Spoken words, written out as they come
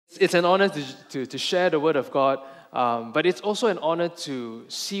it's an honor to share the Word of God, but it's also an honor to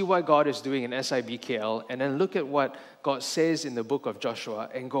see what God is doing in SIBKL and then look at what God says in the book of Joshua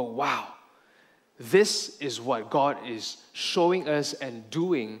and go, wow, this is what God is showing us and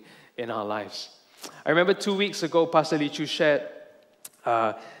doing in our lives. I remember 2 weeks ago, Pastor Lee Chu shared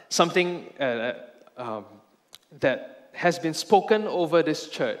something that has been spoken over this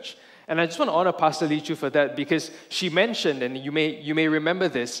church. And I just want to honor Pastor Lee Chu for that because she mentioned, and you may remember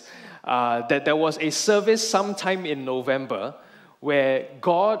this, that there was a service sometime in November where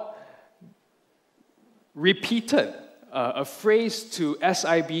God repeated a phrase to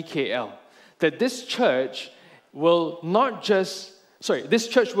SIBKL that this church will this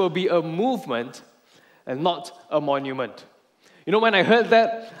church will be a movement and not a monument. You know, when I heard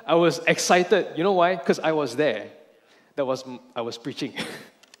that, I was excited. You know why? Because I was there. I was preaching.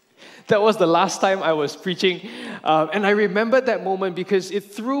 That was the last time I was preaching. And I remember that moment because it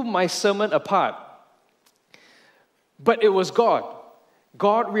threw my sermon apart. But it was God.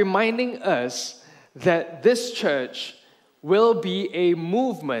 God reminding us that this church will be a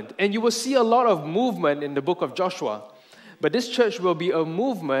movement. And you will see a lot of movement in the book of Joshua. But this church will be a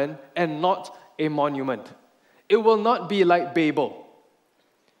movement and not a monument. It will not be like Babel.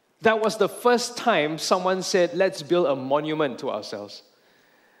 That was the first time someone said, let's build a monument to ourselves.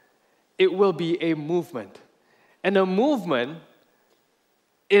 It will be a movement. And a movement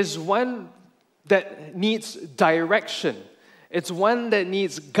is one that needs direction. It's one that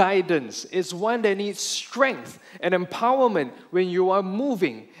needs guidance. It's one that needs strength and empowerment when you are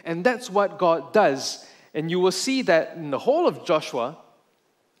moving. And that's what God does. And you will see that in the whole of Joshua,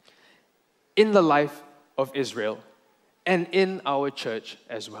 in the life of Israel, and in our church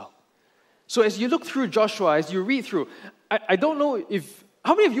as well. So as you look through Joshua, as you read through, I don't know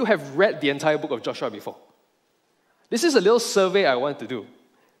how many of you have read the entire book of Joshua before? This is a little survey I want to do,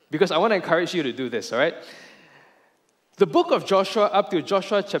 because I want to encourage you to do this, all right? The book of Joshua up to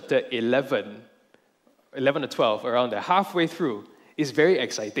Joshua chapter 11 to 12, around there, halfway through, is very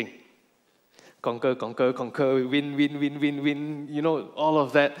exciting. Conquer, conquer, conquer, win, win, win, win, win, you know, all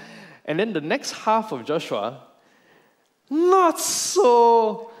of that. And then the next half of Joshua, not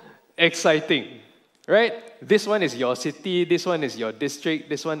so exciting, right? This one is your city, this one is your district,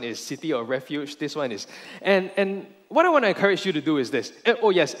 this one is city of refuge, this one is... And what I want to encourage you to do is this.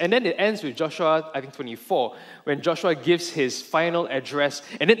 Oh yes, and then it ends with Joshua, I think 24, when Joshua gives his final address,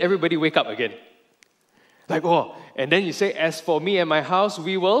 and then everybody wake up again. Like, oh, and then you say, as for me and my house,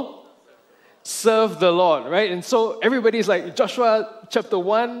 we will serve the Lord, right? And so everybody's like, Joshua chapter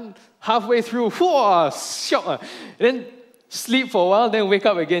 1, halfway through, shock. And then sleep for a while, then wake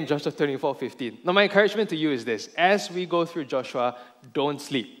up again, Joshua 24:15. Now my encouragement to you is this. As we go through Joshua, don't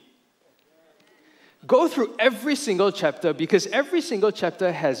sleep. Go through every single chapter, because every single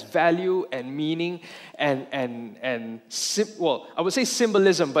chapter has value and meaning and I would say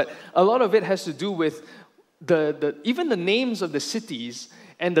symbolism, but a lot of it has to do with even the names of the cities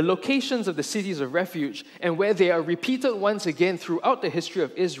and the locations of the cities of refuge, and where they are repeated once again throughout the history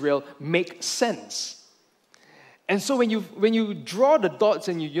of Israel, make sense. And so when you draw the dots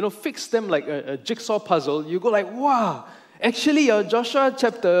and you fix them like a jigsaw puzzle, you go like, wow, actually Joshua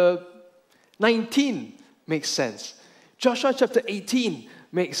chapter 19 makes sense. Joshua chapter 18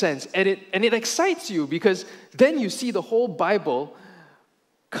 makes sense. And it excites you, because then you see the whole Bible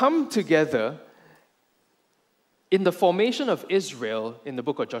come together in the formation of Israel in the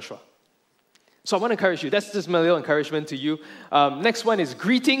book of Joshua. So I want to encourage you. That's just my little encouragement to you. Next one is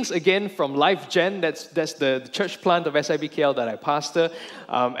greetings again from Life Gen. That's the church plant of SIBKL that I pastor.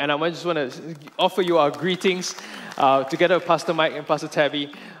 And I just want to offer you our greetings together with Pastor Mike and Pastor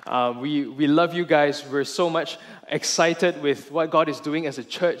Tabby. We love you guys. We're so much excited with what God is doing as a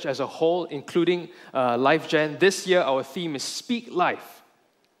church as a whole, including Life Gen. This year, our theme is Speak Life.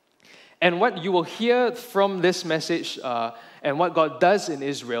 And what you will hear from this message and what God does in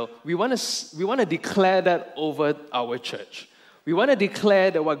Israel, we want to declare that over our church. We want to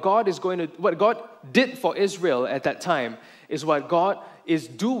declare that what God did for Israel at that time is what God is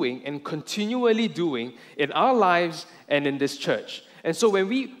doing and continually doing in our lives and in this church. And so when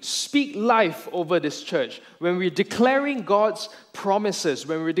we speak life over this church, when we're declaring God's promises,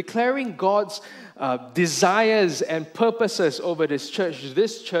 when we're declaring God's desires and purposes over this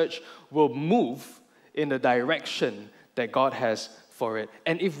church will move in the direction that God has for it.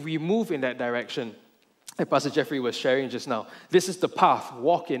 And if we move in that direction, like Pastor Jeffrey was sharing just now, this is the path,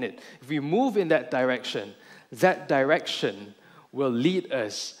 walk in it. If we move in that direction will lead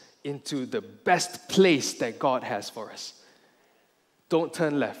us into the best place that God has for us. Don't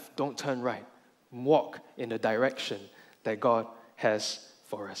turn left, don't turn right. Walk in the direction that God has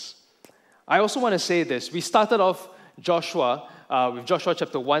for us. I also want to say this. We started off Joshua with Joshua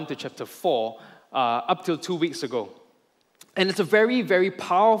chapter 1 to chapter 4 up till 2 weeks ago. And it's a very, very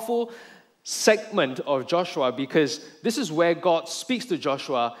powerful segment of Joshua because this is where God speaks to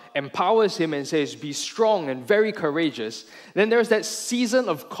Joshua, empowers him and says, be strong and very courageous. Then there's that season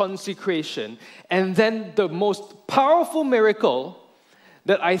of consecration. And then the most powerful miracle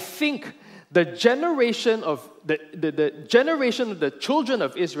that I think the generation of the children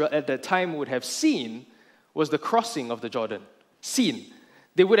of Israel at that time would have seen was the crossing of the Jordan. Seen.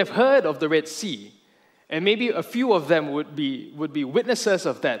 They would have heard of the Red Sea. And maybe a few of them would be witnesses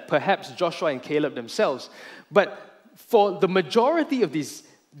of that, perhaps Joshua and Caleb themselves. But for the majority of this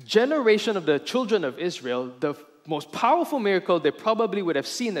generation of the children of Israel, the most powerful miracle they probably would have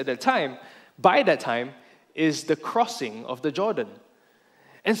seen at that time, by that time, is the crossing of the Jordan.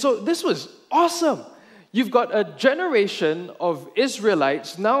 And so this was awesome. You've got a generation of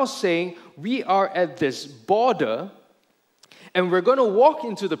Israelites now saying, we are at this border, and we're going to walk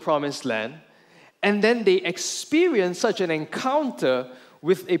into the promised land. And then they experience such an encounter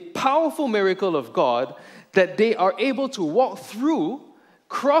with a powerful miracle of God that they are able to walk through,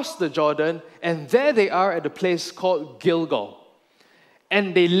 cross the Jordan, and there they are at a place called Gilgal.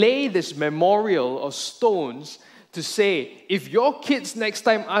 And they lay this memorial of stones to say, if your kids next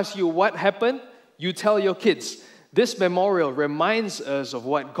time ask you what happened, you tell your kids. This memorial reminds us of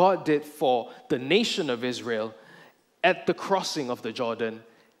what God did for the nation of Israel at the crossing of the Jordan,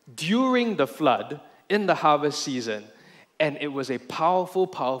 during the flood, in the harvest season. And it was a powerful,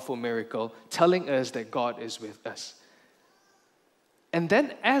 powerful miracle telling us that God is with us. And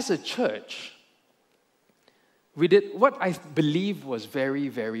then as a church, we did what I believe was very,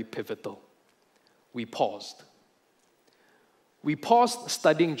 very pivotal. We paused. We paused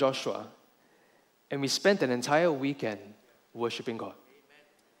studying Joshua, and we spent an entire weekend worshiping God.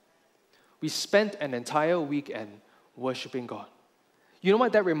 We spent an entire weekend worshiping God. You know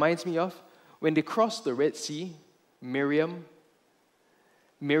what that reminds me of? When they crossed the Red Sea, Miriam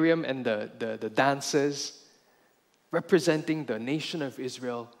and the dancers representing the nation of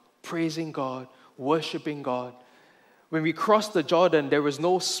Israel, praising God, worshiping God. When we crossed the Jordan, there was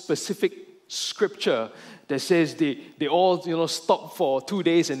no specific scripture that says they all stopped for 2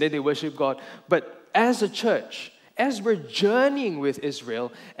 days and then they worship God. But as a church, as we're journeying with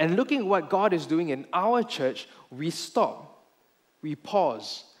Israel and looking at what God is doing in our church, we stop. We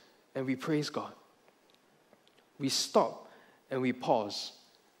pause and we praise God. We stop and we pause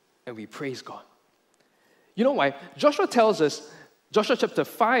and we praise God. You know why? Joshua chapter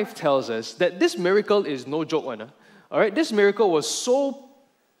 5 tells us that this miracle is no joke one. All right, this miracle was so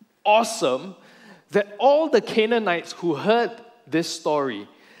awesome that all the Canaanites who heard this story,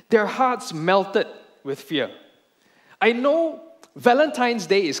 their hearts melted with fear. I know Valentine's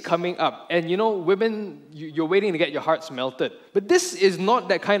Day is coming up, and women, you're waiting to get your hearts melted. But this is not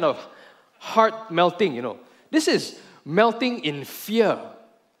that kind of heart melting, This is melting in fear.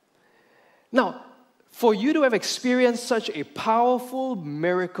 Now, for you to have experienced such a powerful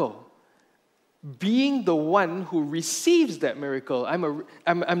miracle, being the one who receives that miracle,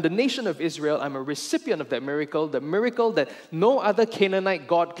 I'm the nation of Israel, I'm a recipient of that miracle, the miracle that no other Canaanite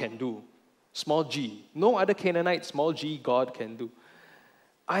God can do. Small g. No other Canaanite, small g, God can do.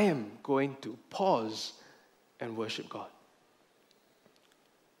 I am going to pause and worship God.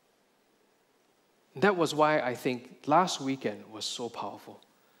 That was why I think last weekend was so powerful.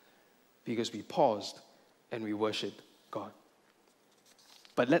 Because we paused and we worshiped God.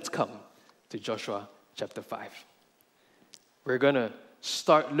 But let's come to Joshua chapter 5. We're going to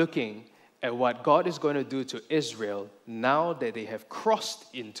start looking at what God is going to do to Israel now that they have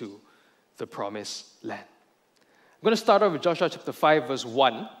crossed into the promised land. I'm going to start off with Joshua chapter 5, verse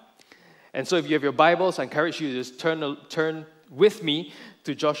 1. And so if you have your Bibles, I encourage you to just turn with me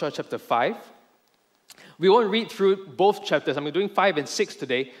to Joshua chapter 5. We won't read through both chapters. I'm doing 5 and 6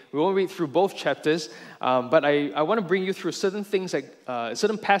 today. We won't read through both chapters, but I want to bring you through certain things,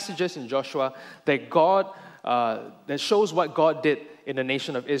 certain passages in Joshua that shows what God did in the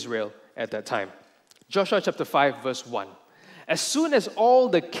nation of Israel at that time. Joshua chapter 5, verse 1. As soon as all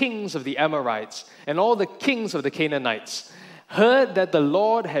the kings of the Amorites and all the kings of the Canaanites heard that the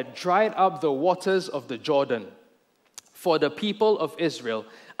Lord had dried up the waters of the Jordan for the people of Israel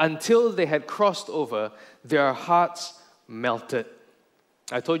until they had crossed over, their hearts melted.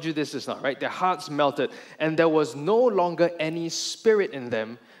 I told you this is not right. Their hearts melted, and there was no longer any spirit in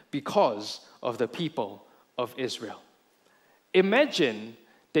them because of the people of Israel. Imagine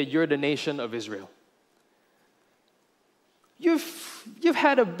that you're the nation of Israel. You've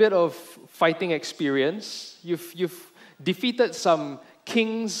had a bit of fighting experience. You've defeated some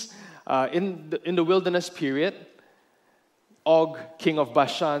kings in the wilderness period. Og, king of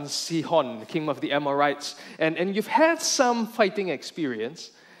Bashan, Sihon, king of the Amorites, and you've had some fighting experience.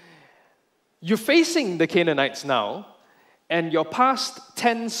 You're facing the Canaanites now, and your past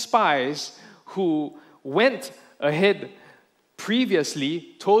 10 spies who went ahead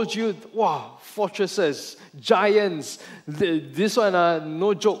previously told you, wow, fortresses, giants, this one,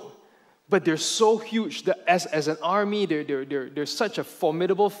 no joke. But they're so huge that as an army, they're such a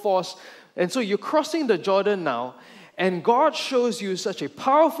formidable force. And so you're crossing the Jordan now, and God shows you such a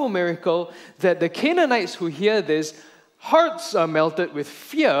powerful miracle that the Canaanites who hear this, hearts are melted with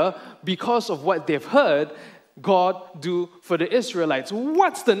fear because of what they've heard God do for the Israelites.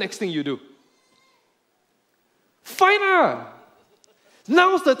 What's the next thing you do? Fire!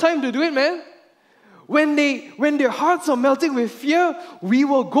 Now's the time to do it, man. When their hearts are melting with fear, we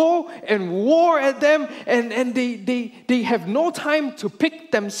will go and war at them, and they have no time to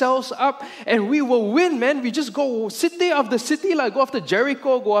pick themselves up, and we will win, man. We just go city after city, like go after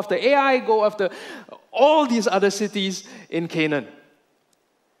Jericho, go after Ai, go after all these other cities in Canaan.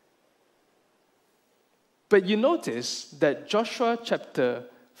 But you notice that Joshua chapter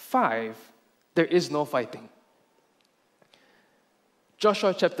 5, there is no fighting.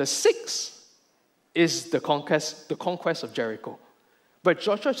 Joshua chapter 6 is the conquest of Jericho. But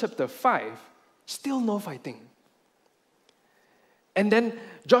Joshua chapter 5, still no fighting. And then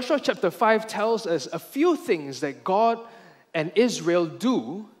Joshua chapter 5 tells us a few things that God and Israel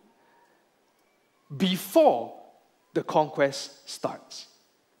do before the conquest starts.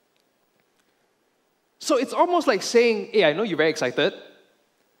 So it's almost like saying, hey, I know you're very excited,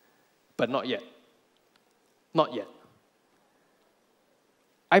 but not yet. Not yet.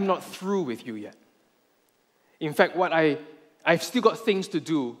 I'm not through with you yet. In fact, I've still got things to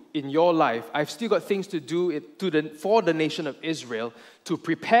do in your life. I've still got things to do for the nation of Israel to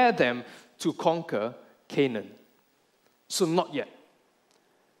prepare them to conquer Canaan. So not yet.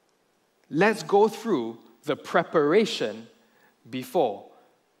 Let's go through the preparation before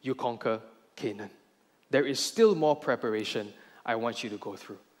you conquer Canaan. There is still more preparation I want you to go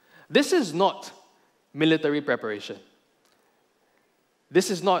through. This is not military preparation. This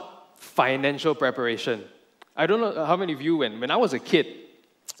is not financial preparation. I don't know how many of you, when I was a kid,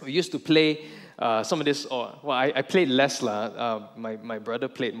 we used to play some of this, I played less. My brother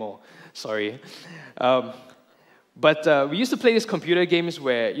played more, sorry. But we used to play these computer games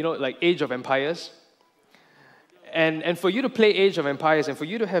where, like Age of Empires. And for you to play Age of Empires and for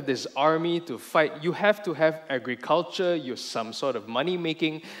you to have this army to fight, you have to have agriculture, some sort of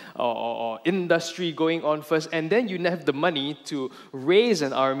money-making or industry going on first, and then you have the money to raise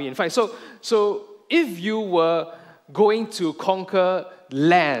an army and fight. So if you were going to conquer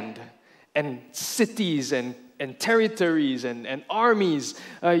land and cities and territories and armies,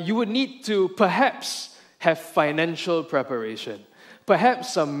 you would need to perhaps have financial preparation.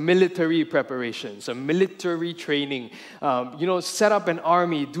 Perhaps some military preparation, some military training, set up an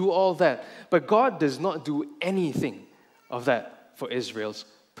army, do all that. But God does not do anything of that for Israel's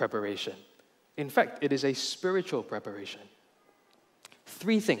preparation. In fact, it is a spiritual preparation.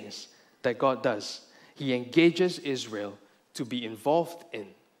 3 things that God does. He engages Israel to be involved in.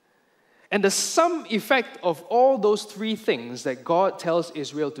 And the sum effect of all those 3 things that God tells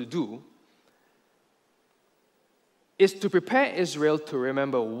Israel to do is to prepare Israel to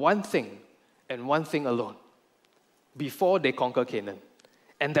remember one thing and one thing alone before they conquer Canaan.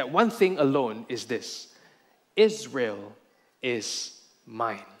 And that one thing alone is this: Israel is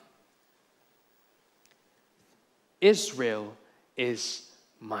mine. Israel is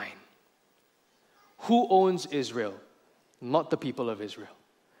mine. Who owns Israel? Not the people of Israel.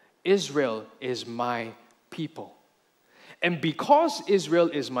 Israel is my people. And because Israel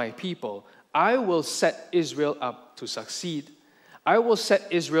is my people, I will set Israel up to succeed. I will set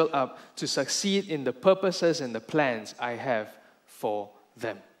Israel up to succeed in the purposes and the plans I have for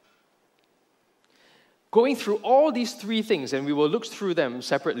them. Going through all these 3 things, and we will look through them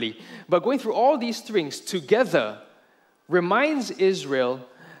separately, but going through all these things together reminds Israel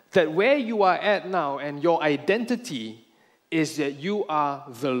that where you are at now and your identity is that you are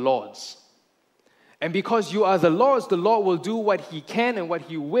the Lord's. And because you are the Lord's, the Lord will do what He can and what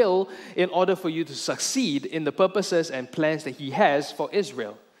He will in order for you to succeed in the purposes and plans that He has for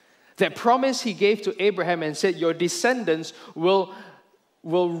Israel. That promise He gave to Abraham and said, your descendants will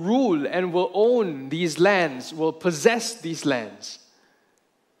rule and will own these lands, will possess these lands.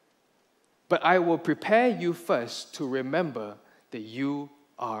 But I will prepare you first to remember that you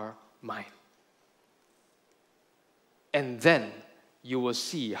are mine. And then you will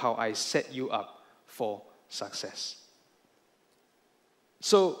see how I set you up for success.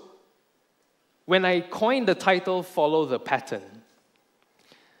 So, when I coined the title, Follow the Pattern,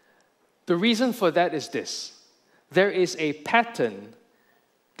 the reason for that is this. There is a pattern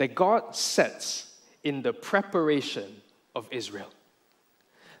that God sets in the preparation of Israel.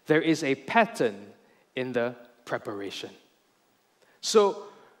 There is a pattern in the preparation. So,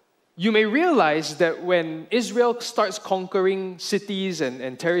 you may realize that when Israel starts conquering cities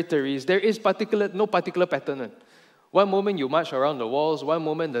and territories, there is no particular pattern. One moment you march around the walls, one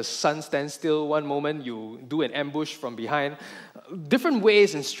moment the sun stands still, one moment you do an ambush from behind. Different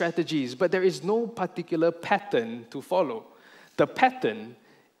ways and strategies, but there is no particular pattern to follow. The pattern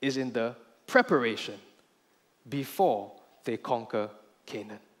is in the preparation before they conquer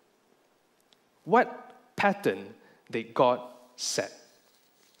Canaan. What pattern did God set?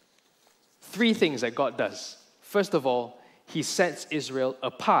 3 things that God does. First of all, He sets Israel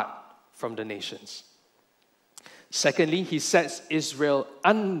apart from the nations. Secondly, He sets Israel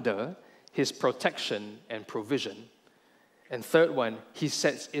under His protection and provision. And third one, He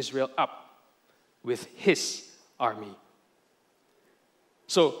sets Israel up with His army.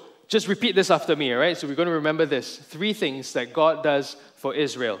 So, just repeat this after me, all right? So we're going to remember this. 3 things that God does for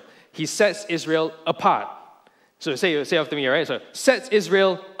Israel. He sets Israel apart. So say after me, all right? So, sets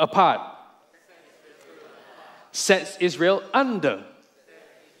Israel apart. Sets Israel under.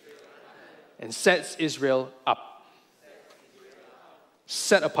 And sets Israel up.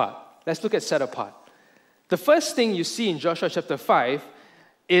 Set apart. Let's look at set apart. The first thing you see in Joshua chapter 5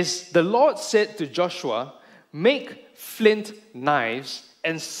 is the Lord said to Joshua, make flint knives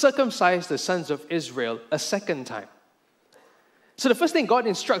and circumcise the sons of Israel a second time. So the first thing God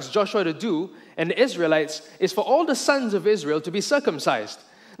instructs Joshua to do and the Israelites is for all the sons of Israel to be circumcised.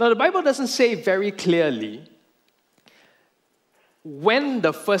 Now the Bible doesn't say very clearly when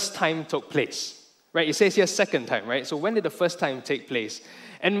the first time took place. Right, it says here second time, right? So when did the first time take place?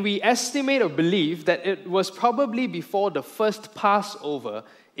 And we estimate or believe that it was probably before the first Passover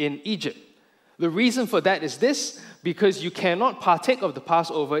in Egypt. The reason for that is this, because you cannot partake of the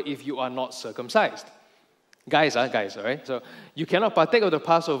Passover if you are not circumcised. Guys, all right? So you cannot partake of the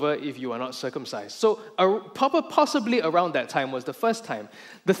Passover if you are not circumcised. So possibly around that time was the first time.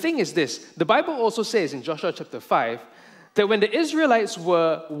 The thing is this, the Bible also says in Joshua chapter 5, that when the Israelites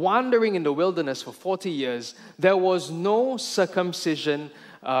were wandering in the wilderness for 40 years, there was no circumcision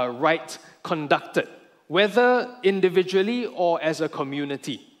rite conducted, whether individually or as a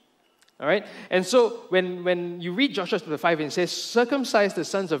community. All right? And so when you read Joshua chapter 5 and it says, circumcise the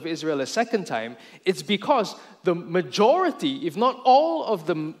sons of Israel a second time, it's because the majority, if not all of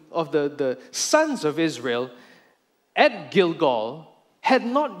the sons of Israel at Gilgal had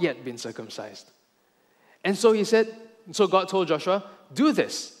not yet been circumcised. And so God told Joshua, do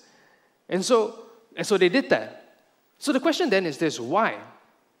this. And so they did that. So the question then is this, why?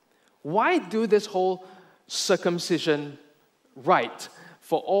 Why do this whole circumcision rite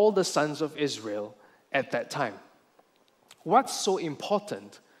for all the sons of Israel at that time? What's so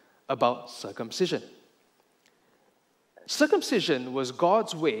important about circumcision? Circumcision was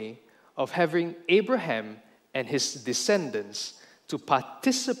God's way of having Abraham and his descendants to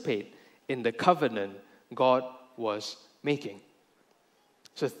participate in the covenant God was making.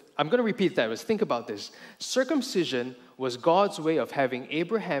 So I'm going to repeat that. Let's think about this. Circumcision was God's way of having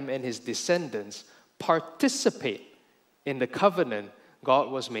Abraham and his descendants participate in the covenant God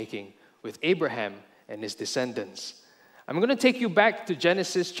was making with Abraham and his descendants. I'm going to take you back to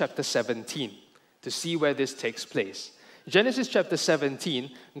Genesis chapter 17 to see where this takes place. Genesis chapter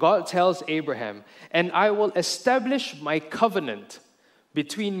 17, God tells Abraham, "And I will establish my covenant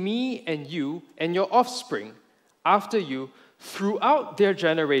between me and you and your offspring after you throughout their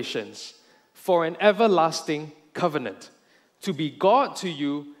generations for an everlasting covenant, to be God to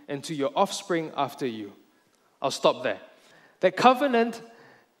you and to your offspring after you." I'll stop there. That covenant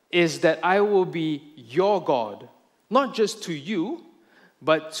is that I will be your God, not just to you,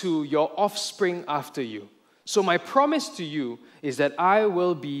 but to your offspring after you. So my promise to you is that I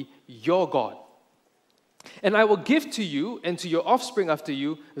will be your God. And I will give to you and to your offspring after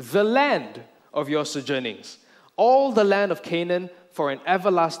you the land of your sojournings, all the land of Canaan for an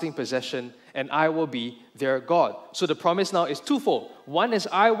everlasting possession, and I will be their God. So the promise now is twofold. One is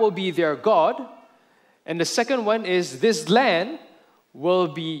I will be their God, and the second one is this land will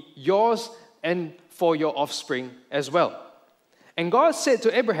be yours and for your offspring as well. And God said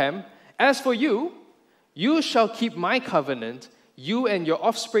to Abraham, "As for you, you shall keep my covenant, you and your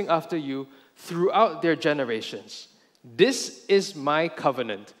offspring after you, throughout their generations. This is my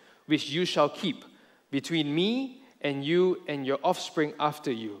covenant, which you shall keep between me and you and your offspring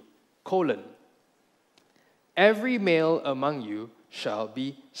after you, : every male among you shall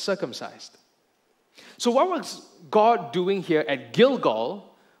be circumcised. So what was God doing here at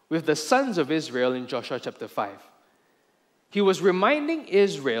Gilgal with the sons of Israel in Joshua chapter 5? He was reminding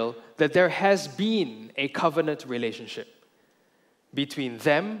Israel that there has been a covenant relationship between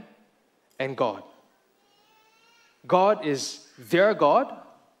them and God. God is their God,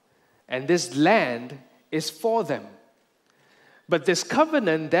 and this land is for them. But this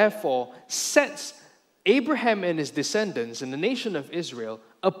covenant, therefore, sets Abraham and his descendants and the nation of Israel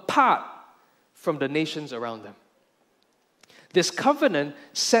apart from the nations around them. This covenant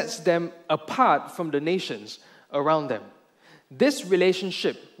sets them apart from the nations around them. This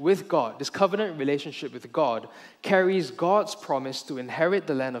relationship with God, this covenant relationship with God, carries God's promise to inherit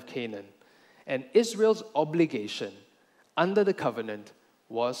the land of Canaan. And Israel's obligation under the covenant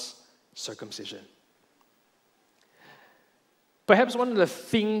was circumcision. Perhaps one of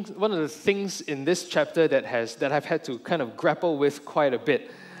the things in this chapter that I've had to kind of grapple with quite a bit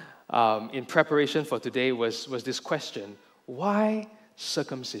in preparation for today was this question: why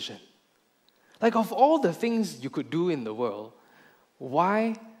circumcision? Like, of all the things you could do in the world,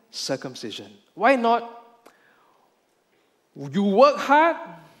 why circumcision? Why not, you work hard,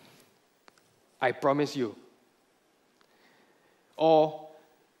 I promise you. Or,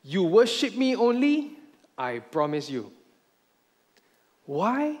 you worship me only, I promise you.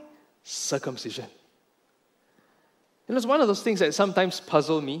 Why circumcision? And it's one of those things that sometimes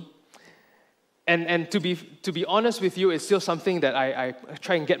puzzle me. And to be honest with you, it's still something that I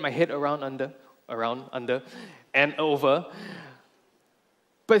try and get my head around, under, and over.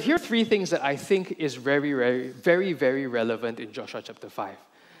 But here are three things that I think is very, very, very, very relevant in Joshua chapter 5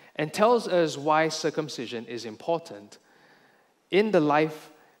 and tells us why circumcision is important in the life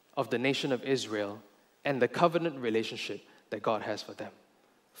of the nation of Israel and the covenant relationship that God has for them.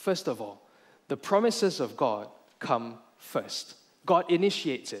 First of all, the promises of God come first. God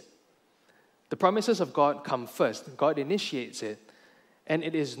initiates it. The promises of God come first. God initiates it, and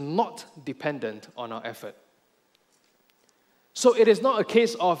it is not dependent on our effort. So it is not a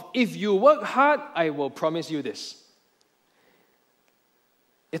case of, if you work hard, I will promise you this.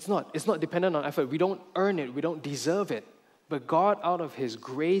 It's not dependent on effort. We don't earn it. We don't deserve it. But God, out of His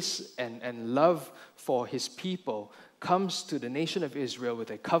grace and love for His people, comes to the nation of Israel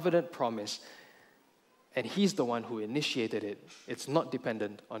with a covenant promise, and He's the one who initiated it. It's not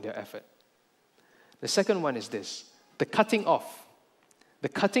dependent on their effort. The second one is this: the cutting off. The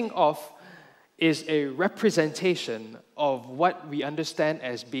cutting off is a representation of what we understand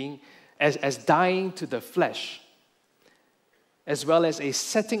as being, as dying to the flesh, as well as a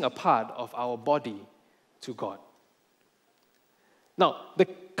setting apart of our body to God. Now, the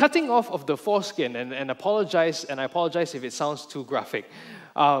cutting off of the foreskin, and I apologize if it sounds too graphic,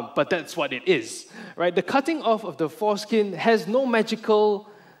 but that's what it is, right? The cutting off of the foreskin has no magical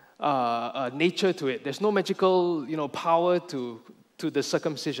nature to it. There's no magical, power to the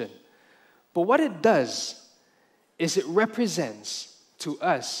circumcision. But what it does is it represents to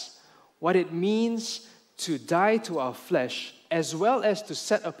us what it means to die to our flesh, as well as to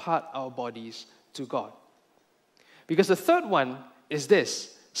set apart our bodies to God. Because the third one is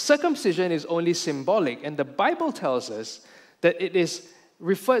this: circumcision is only symbolic, and the Bible tells us that it is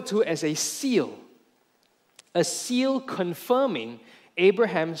referred to as a seal confirming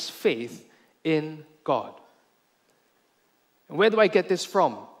Abraham's faith in God. And where do I get this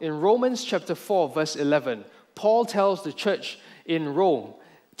from? In Romans chapter 4, verse 11, Paul tells the church in Rome,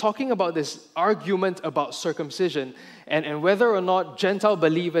 talking about this argument about circumcision and whether or not Gentile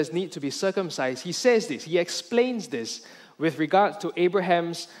believers need to be circumcised. He says this, he explains this with regard to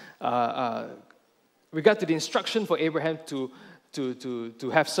Abraham's, regard to the instruction for Abraham to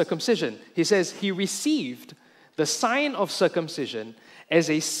have circumcision. He says, he received the sign of circumcision as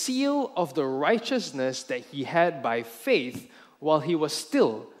a seal of the righteousness that he had by faith while he was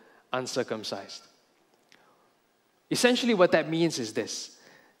still uncircumcised. Essentially, what that means is this: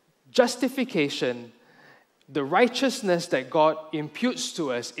 justification, the righteousness that God imputes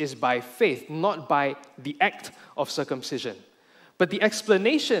to us, is by faith, not by the act of circumcision. But the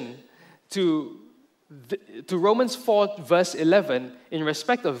explanation to Romans 4, verse 11, in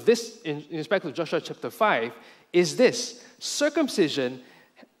respect of this, in respect of Joshua chapter 5, is this: circumcision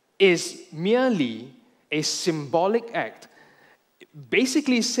is merely a symbolic act,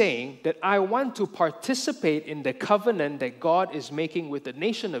 basically saying that I want to participate in the covenant that God is making with the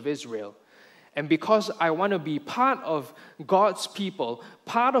nation of Israel. And because I want to be part of God's people,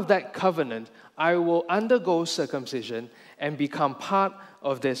 part of that covenant, I will undergo circumcision and become part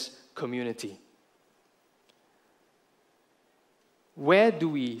of this community. Where do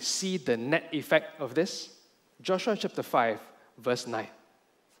we see the net effect of this? Joshua chapter 5, verse 9.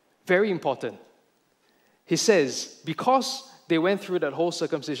 Very important. He says, because they went through that whole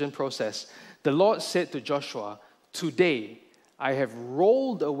circumcision process, the Lord said to Joshua, "Today I have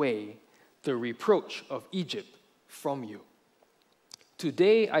rolled away the reproach of Egypt from you."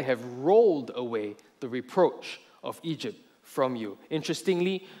 Today I have rolled away the reproach of Egypt from you.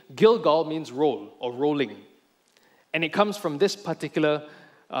 Interestingly, Gilgal means roll or rolling. And it comes from this particular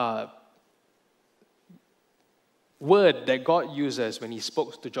word that God uses when he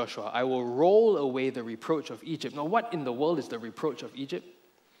spoke to Joshua. I will roll away the reproach of Egypt. Now, what in the world is the reproach of Egypt?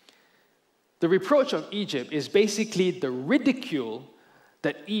 The reproach of Egypt is basically the ridicule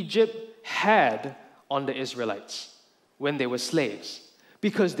that Egypt had on the Israelites when they were slaves,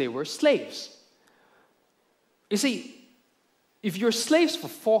 because they were slaves. You see, if you're slaves for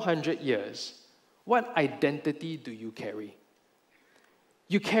 400 years, what identity do you carry?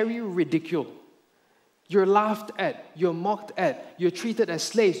 You carry ridicule. You're laughed at, you're mocked at, you're treated as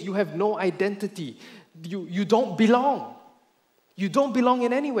slaves, you have no identity. You don't belong. You don't belong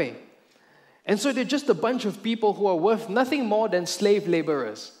in any way. And so they're just a bunch of people who are worth nothing more than slave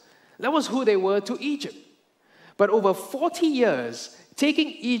laborers. That was who they were to Egypt. But over 40 years,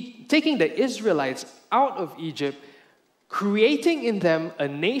 taking the Israelites out of Egypt, creating in them a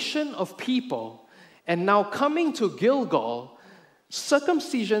nation of people, and now coming to Gilgal,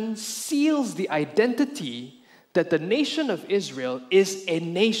 circumcision seals the identity that the nation of Israel is a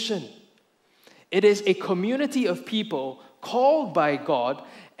nation. It is a community of people called by God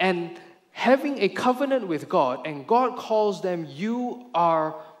and having a covenant with God, and God calls them, "You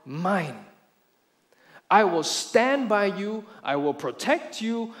are mine. I will stand by you, I will protect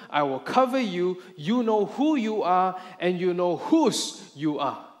you, I will cover you. You know who you are, and you know whose you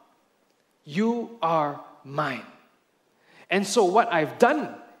are. You are mine." And so what I've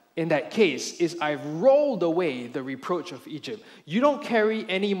done in that case is I've rolled away the reproach of Egypt. You don't carry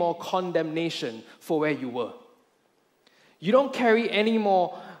any more condemnation for where you were. You don't carry any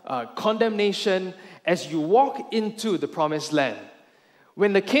more condemnation as you walk into the promised land.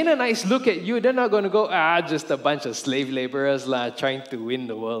 When the Canaanites look at you, they're not going to go, just a bunch of slave laborers trying to win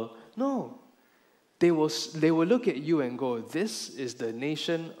the world. No. They will look at you and go, "This is the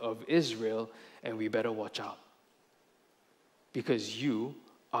nation of Israel, and we better watch out, because you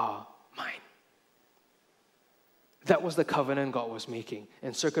are mine." That was the covenant God was making.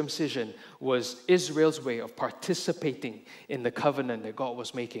 And circumcision was Israel's way of participating in the covenant that God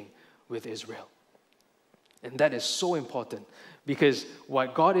was making with Israel. And that is so important, because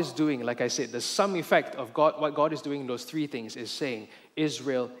what God is doing, like I said, the sum effect of what God is doing in those three things is saying,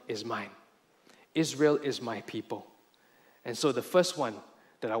 Israel is mine. Israel is my people. And so the first one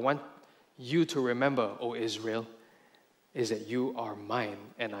that I want you to remember, O Israel, is that you are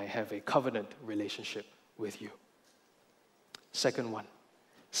mine and I have a covenant relationship with you. Second one,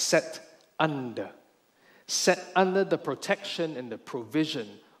 set under the protection and the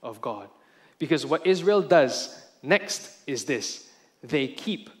provision of God. Because what Israel does next is this: they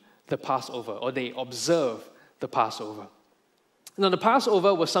keep the Passover, or they observe the Passover. Now, the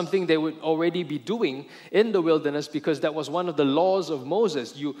Passover was something they would already be doing in the wilderness, because that was one of the laws of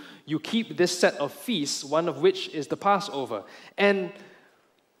Moses. You keep this set of feasts, one of which is the Passover. And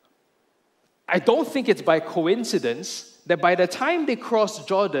I don't think it's by coincidence that by the time they crossed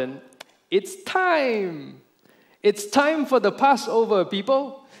Jordan, it's time. It's time for the Passover,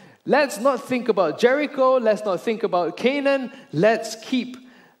 people. Let's not think about Jericho. Let's not think about Canaan. Let's keep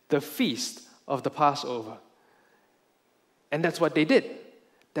the feast of the Passover. And that's what they did.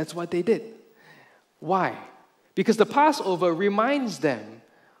 That's what they did. Why? Because the Passover reminds them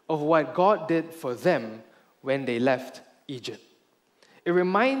of what God did for them when they left Egypt. It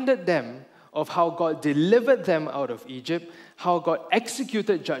reminded them of how God delivered them out of Egypt, how God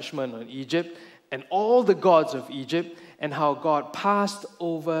executed judgment on Egypt and all the gods of Egypt, and how God passed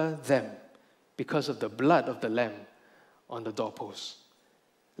over them because of the blood of the Lamb on the doorpost.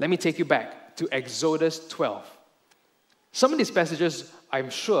 Let me take you back to Exodus 12. Some of these passages, I'm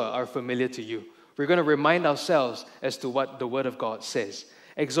sure, are familiar to you. We're going to remind ourselves as to what the Word of God says.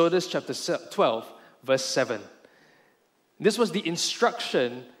 Exodus chapter 12, verse 7. This was the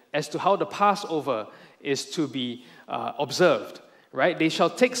instruction as to how the Passover is to be observed, right? They shall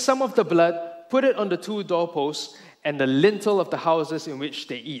take some of the blood, put it on the two doorposts and the lintel of the houses in which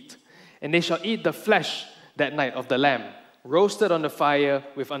they eat. And they shall eat the flesh that night of the lamb, roasted on the fire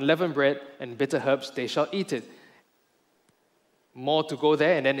with unleavened bread and bitter herbs. They shall eat it. More to go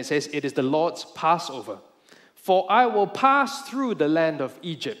there, and then it says, it is the Lord's Passover. For I will pass through the land of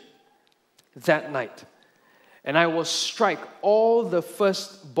Egypt that night, and I will strike all the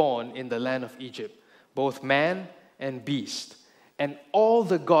firstborn in the land of Egypt, both man and beast, and all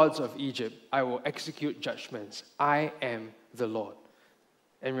the gods of Egypt I will execute judgments. I am the Lord.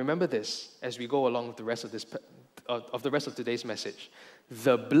 And remember this as we go along with the rest of today's message.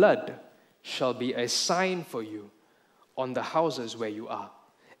 The blood shall be a sign for you on the houses where you are.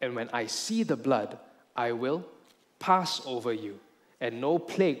 And when I see the blood, I will pass over you, and no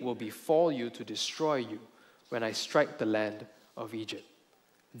plague will befall you to destroy you when I strike the land of Egypt.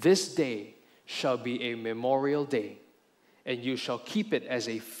 This day shall be a memorial day, and you shall keep it as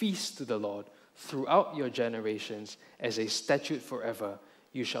a feast to the Lord throughout your generations, as a statute forever.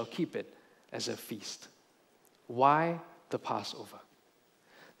 You shall keep it as a feast. Why the Passover?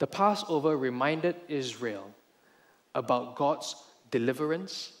 The Passover reminded Israel about God's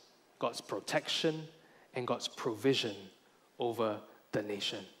deliverance, God's protection, and God's provision over the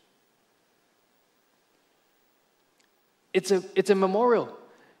nation. It's a memorial.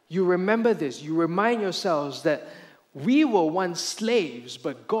 You remember this. You remind yourselves that we were once slaves,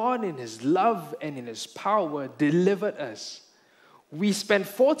 but God in His love and in His power delivered us. We spent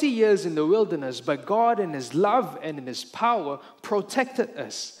 40 years in the wilderness, but God in His love and in His power protected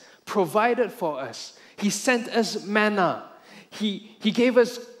us, provided for us. He sent us manna. He gave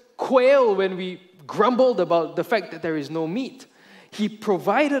us quail when we grumbled about the fact that there is no meat. He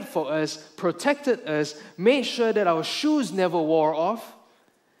provided for us, protected us, made sure that our shoes never wore off.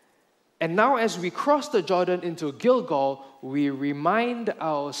 And now as we cross the Jordan into Gilgal, we remind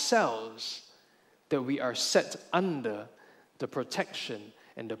ourselves that we are set under the protection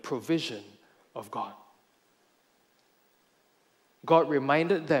and the provision of God. God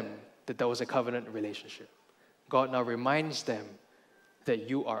reminded them that there was a covenant relationship. God now reminds them that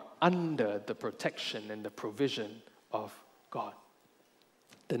you are under the protection and the provision of God.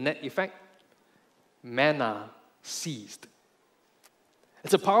 The net effect? Manna ceased.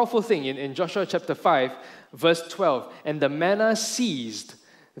 It's a powerful thing in Joshua chapter 5, verse 12. And the manna ceased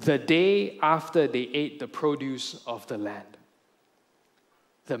the day after they ate the produce of the land.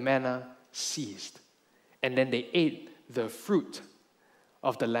 The manna ceased. And then they ate the fruit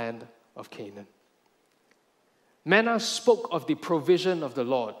of the land of Canaan. Manna spoke of the provision of the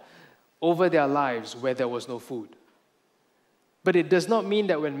Lord over their lives where there was no food. But it does not mean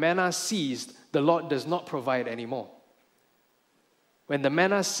that when manna ceased, the Lord does not provide anymore. When the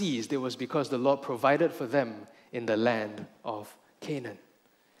manna ceased, it was because the Lord provided for them in the land of Canaan.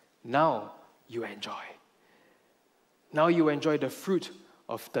 Now you enjoy. Now you enjoy the fruit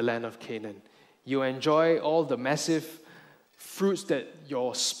of the land of Canaan. You enjoy all the massive fruits that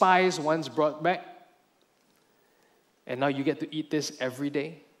your spies once brought back. And now you get to eat this every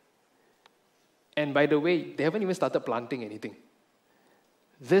day. And by the way, they haven't even started planting anything.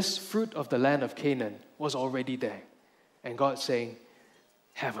 This fruit of the land of Canaan was already there. And God's saying,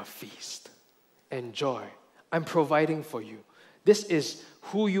 have a feast. Enjoy. I'm providing for you. This is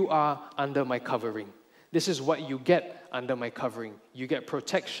who you are under my covering. This is what you get under my covering. You get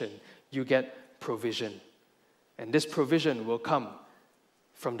protection. You get provision. And this provision will come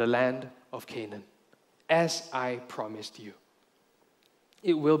from the land of Canaan, as I promised you.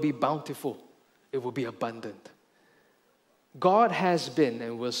 It will be bountiful. It will be abundant. God has been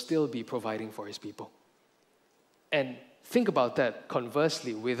and will still be providing for His people. And think about that.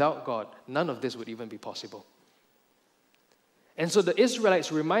 Conversely, without God, none of this would even be possible. And so the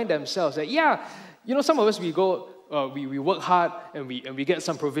Israelites remind themselves that, some of us, we go, we work hard and we get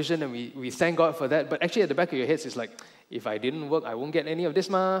some provision and we thank God for that. But actually at the back of your heads, it's like, if I didn't work, I won't get any of this,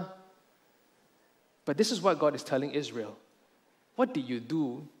 ma. But this is what God is telling Israel. What did you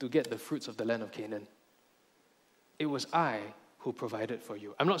do to get the fruits of the land of Canaan? It was I who provided for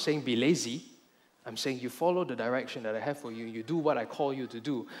you. I'm not saying be lazy. I'm saying you follow the direction that I have for you. You do what I call you to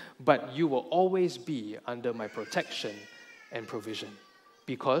do. But you will always be under my protection and provision,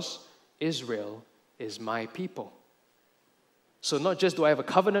 because Israel is my people. So not just do I have a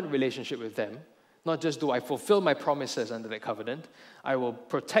covenant relationship with them, not just do I fulfill my promises under that covenant, I will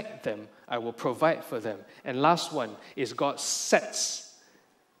protect them, I will provide for them. And last one is God sets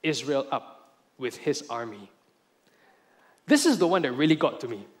Israel up with His army. This is the one that really got to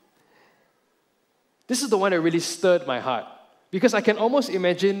me. This is the one that really stirred my heart, because I can almost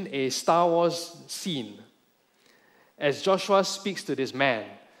imagine a Star Wars scene as Joshua speaks to this man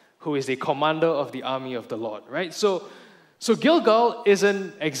who is the commander of the army of the Lord, right? So Gilgal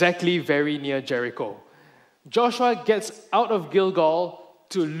isn't exactly very near Jericho. Joshua gets out of Gilgal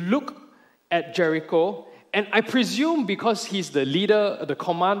to look at Jericho, and I presume because he's the leader, the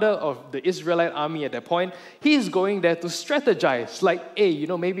commander of the Israelite army at that point, he's going there to strategize. Like, hey,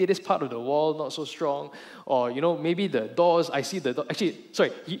 maybe this part of the wall not so strong, or maybe the doors, I see the door. Actually,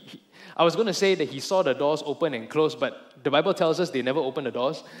 sorry, I was going to say that he saw the doors open and close, but the Bible tells us they never opened the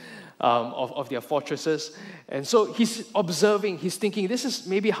doors of their fortresses. And so he's observing, he's thinking, this is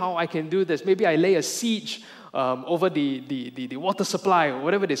maybe how I can do this. Maybe I lay a siege over the water supply or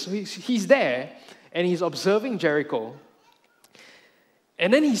whatever it is. So he's there, and he's observing Jericho.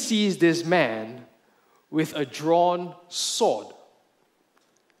 And then he sees this man with a drawn sword.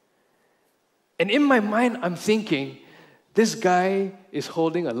 And in my mind, I'm thinking, this guy is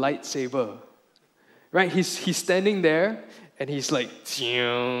holding a lightsaber, right? He's standing there, and he's like,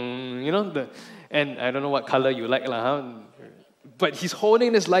 and I don't know what color you like, but he's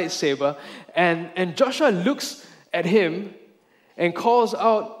holding this lightsaber, and Joshua looks at him and calls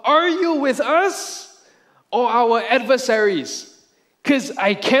out, "Are you with us or our adversaries? Because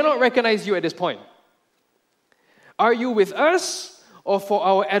I cannot recognize you at this point. Are you with us or for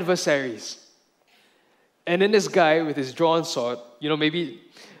our adversaries?" And then this guy with his drawn sword, maybe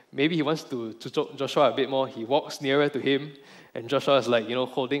he wants to talk Joshua a bit more. He walks nearer to him, and Joshua is like,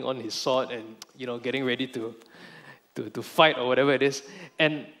 holding on his sword and, getting ready to fight or whatever it is.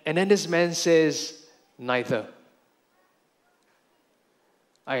 And then this man says, "Neither.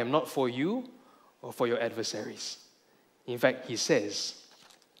 I am not for you or for your adversaries." In fact, he says,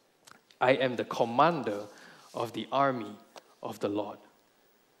 "I am the commander of the army of the Lord,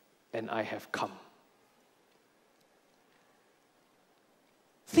 and I have come."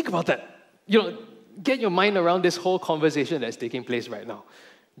 Think about that. Get your mind around this whole conversation that's taking place right now.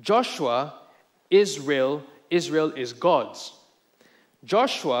 Joshua, Israel is God's.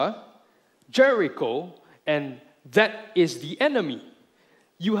 Joshua, Jericho, and that is the enemy.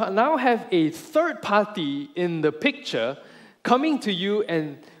 You now have a third party in the picture coming to you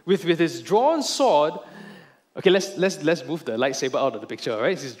and with his drawn sword. Okay, let's move the lightsaber out of the picture, all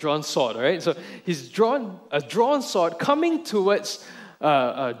right? It's his drawn sword, all right? So he's drawn a drawn sword coming towards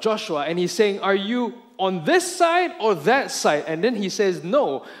Joshua, and he's saying, "Are you on this side or that side?" And then he says,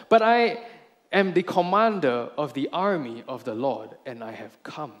 "No, but I am the commander of the army of the Lord, and I have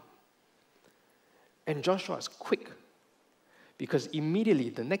come." And Joshua is quick, because immediately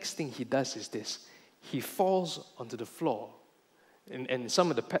the next thing he does is this: he falls onto the floor. In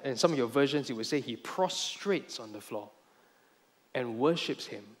some of your versions, you would say he prostrates on the floor and worships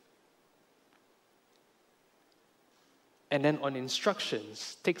him. And then on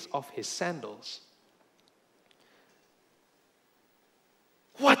instructions, takes off his sandals.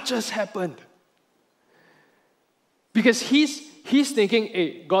 What just happened? Because he's thinking,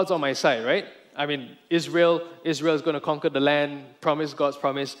 hey, God's on my side, right? I mean, Israel is going to conquer the land, God's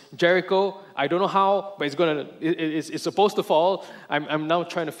promise. Jericho, I don't know how, but it's supposed to fall. I'm now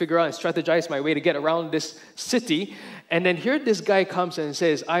trying to figure out and strategize my way to get around this city. And then here this guy comes and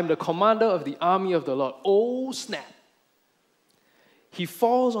says, "I'm the commander of the army of the Lord." Oh, snap. He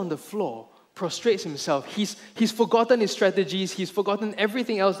falls on the floor, prostrates himself. He's forgotten his strategies. He's forgotten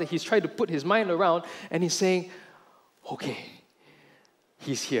everything else that he's tried to put his mind around. And he's saying, okay,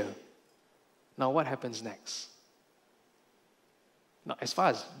 he's here. Now what happens next? Now, as far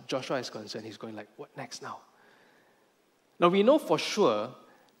as Joshua is concerned, he's going like, what next now? Now we know for sure,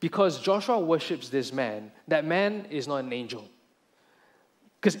 because Joshua worships this man, that man is not an angel.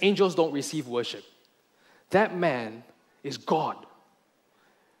 Because angels don't receive worship. That man is God.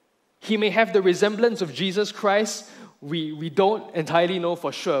 He may have the resemblance of Jesus Christ. We don't entirely know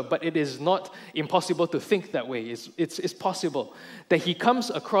for sure, but it is not impossible to think that way. It's possible that he comes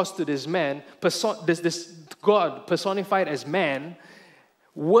across to this man, this God personified as man,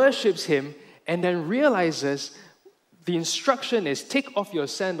 worships him, and then realizes the instruction is take off your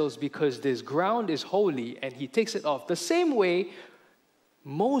sandals because this ground is holy, and he takes it off the same way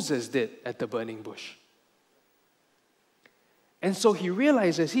Moses did at the burning bush. And so he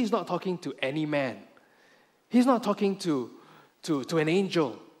realizes he's not talking to any man. He's not talking to an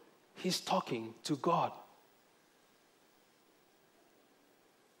angel. He's talking to God.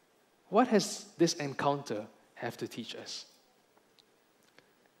 What has this encounter have to teach us?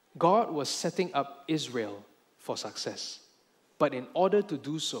 God was setting up Israel for success. But in order to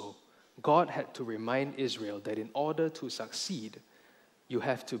do so, God had to remind Israel that in order to succeed, you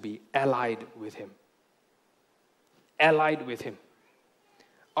have to be allied with him. Allied with him.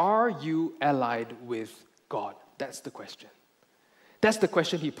 Are you allied with God? That's the question. That's the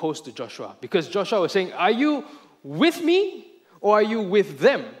question he posed to Joshua. Because Joshua was saying, are you with me or are you with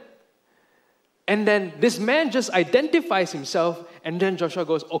them? And then this man just identifies himself, and then Joshua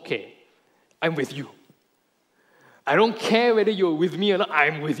goes, okay, I'm with you. I don't care whether you're with me or not,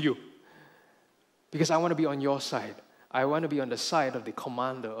 I'm with you. Because I want to be on your side. I want to be on the side of the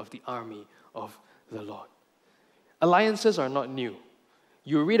commander of the army of the Lord. Alliances are not new.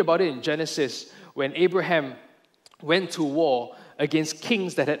 You read about it in Genesis when Abraham went to war against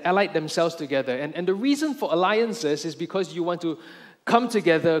kings that had allied themselves together. And the reason for alliances is because you want to come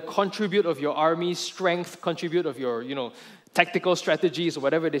together, contribute of your army's strength, contribute of your, tactical strategies or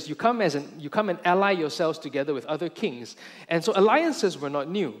whatever it is. You come and ally yourselves together with other kings. And so alliances were not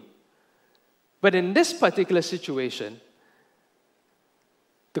new. But in this particular situation,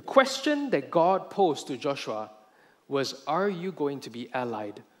 the question that God posed to Joshua was, are you going to be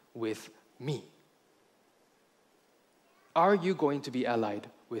allied with me? Are you going to be allied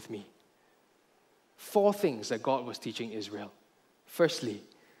with me? 4 things that God was teaching Israel. Firstly,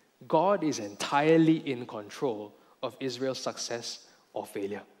 God is entirely in control of Israel's success or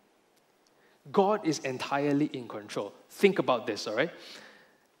failure. God is entirely in control. Think about this, all right?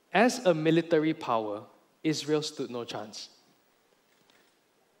 As a military power, Israel stood no chance.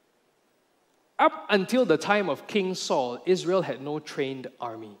 Up until the time of King Saul, Israel had no trained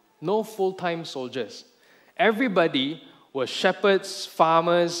army, no full-time soldiers. Everybody was shepherds,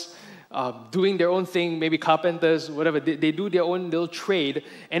 farmers, doing their own thing, maybe carpenters, whatever. They do their own little trade.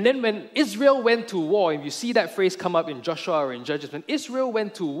 And then when Israel went to war, and you see that phrase come up in Joshua or in Judges, when Israel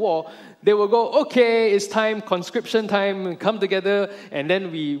went to war, they will go, okay, it's time, conscription time, come together, and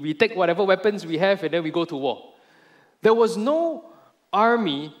then we take whatever weapons we have, and then we go to war. There was no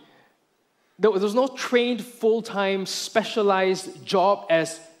army, there was no trained, full-time, specialized job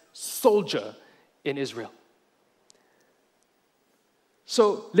as soldier in Israel.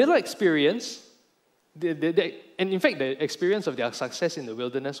 So, little experience, and in fact, the experience of their success in the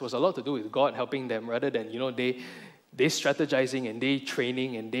wilderness was a lot to do with God helping them rather than, they strategizing and they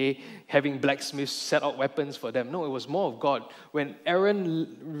training and they having blacksmiths set out weapons for them. No, it was more of God. When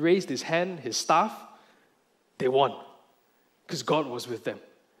Aaron raised his hand, his staff, they won because God was with them.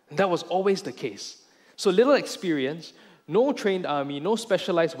 And that was always the case. So, little experience, no trained army, no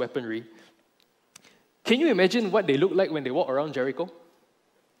specialized weaponry. Can you imagine what they look like when they walk around Jericho?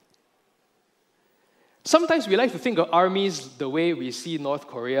 Sometimes we like to think of armies the way we see North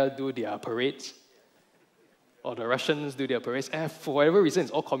Korea do their parades, or the Russians do their parades. And for whatever reason,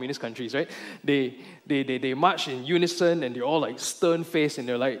 it's all communist countries, right? They march in unison, and they're all like stern-faced, and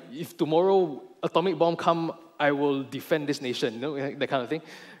they're like, if tomorrow atomic bomb come, I will defend this nation, that kind of thing,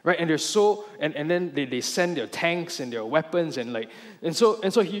 right? And they're so, and then they send their tanks and their weapons, and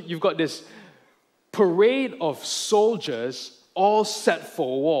so you've got this parade of soldiers all set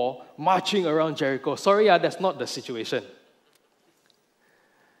for war, marching around Jericho. Sorry, that's not the situation.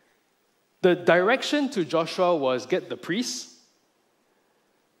 The direction to Joshua was get the priests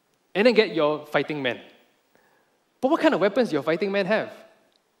and then get your fighting men. But what kind of weapons do your fighting men have?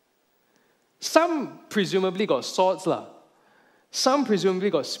 Some presumably got swords, some presumably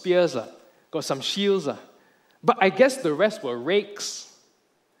got spears, got some shields. But I guess the rest were rakes,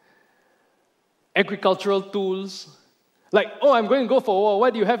 agricultural tools. Like, oh, I'm going to go for war.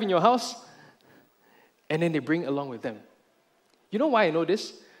 What do you have in your house? And then they bring along with them. You know why I know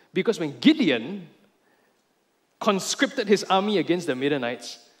this? Because when Gideon conscripted his army against the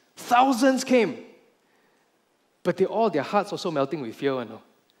Midianites, thousands came. But their hearts also melting with fear.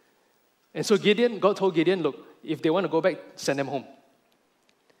 And so God told Gideon, look, if they want to go back, send them home.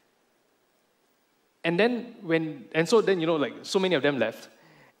 And then so many of them left.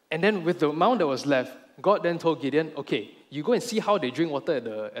 And then with the amount that was left, God then told Gideon, okay, you go and see how they drink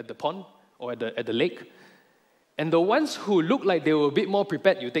water at the pond or at the lake. And the ones who look like they were a bit more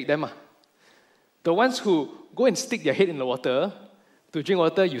prepared, you take them. The ones who go and stick their head in the water to drink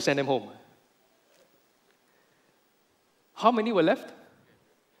water, you send them home. How many were left?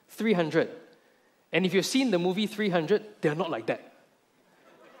 300. And if you've seen the movie 300, they're not like that.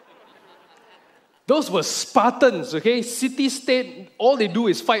 Those were Spartans, okay? City-state, all they do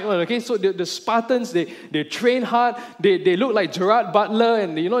is fight, okay? So the Spartans, they train hard, they look like Gerard Butler,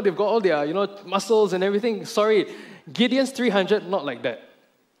 and they've got all their muscles and everything. Sorry, Gideon's 300, not like that.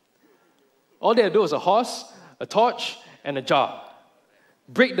 All they had to do was a horse, a torch, and a jar.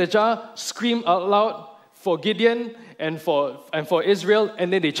 Break the jar, scream out loud for Gideon and for Israel,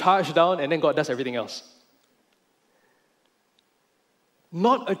 and then they charge down, and then God does everything else.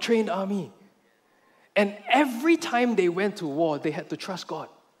 Not a trained army. And every time they went to war, they had to trust God.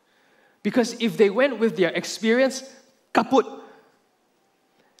 Because if they went with their experience, kaput.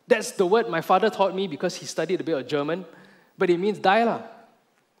 That's the word my father taught me because he studied a bit of German, but it means die lah.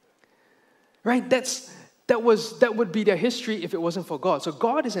 Right? That would be their history if it wasn't for God. So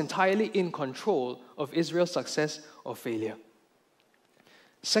God is entirely in control of Israel's success or failure.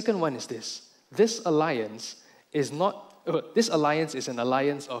 Second one is this. This alliance is an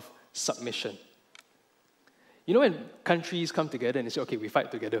alliance of submission. You know when countries come together and they say, okay, we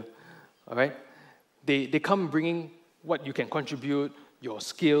fight together, all right? They come bringing what you can contribute, your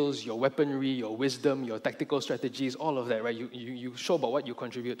skills, your weaponry, your wisdom, your tactical strategies, all of that, right? You show about what you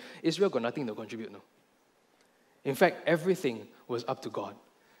contribute. Israel got nothing to contribute, no. In fact, everything was up to God.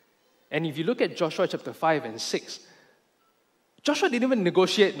 And if you look at Joshua chapter 5 and 6, Joshua didn't even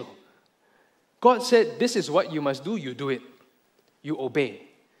negotiate, no. God said, this is what you must do, you do it. You obey.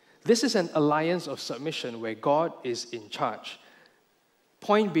 This is an alliance of submission where God is in charge.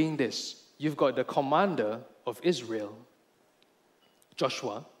 Point being this, you've got the commander of Israel,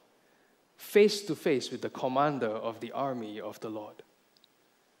 Joshua, face to face with the commander of the army of the Lord.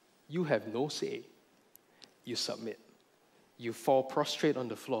 You have no say. You submit. You fall prostrate on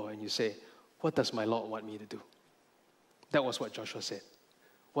the floor and you say, what does my Lord want me to do? That was what Joshua said.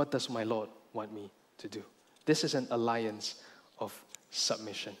 What does my Lord want me to do? This is an alliance of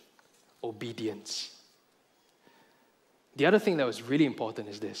submission, obedience. The other thing that was really important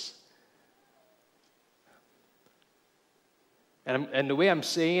is this. And the way I'm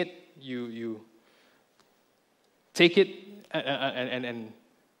saying it, you take it and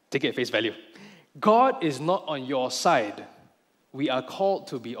take it at face value. God is not on your side. We are called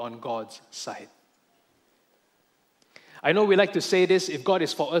to be on God's side. I know we like to say this, if God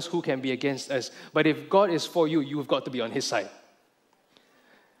is for us, who can be against us? But if God is for you, you've got to be on His side.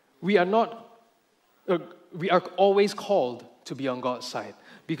 We are always called to be on God's side.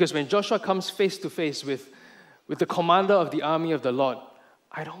 Because when Joshua comes face to face with the commander of the army of the Lord,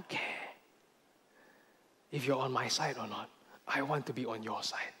 I don't care if you're on my side or not. I want to be on your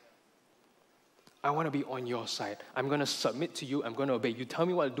side. I want to be on your side. I'm going to submit to you. I'm going to obey. You tell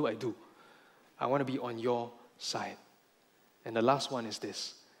me what to do, I do. I want to be on your side. And the last one is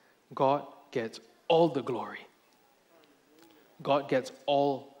this. God gets all the glory. God gets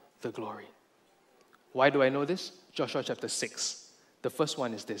all the glory. Why do I know this? Joshua chapter 6. The first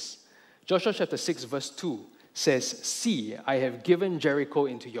one is this. Joshua chapter 6 verse 2 says, see, I have given Jericho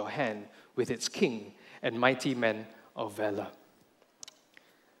into your hand with its king and mighty men of valor.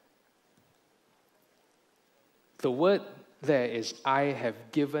 The word there is, I have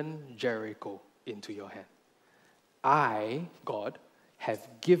given Jericho into your hand. I, God, have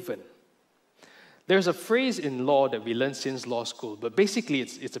given. There's a phrase in law that we learned since law school, but basically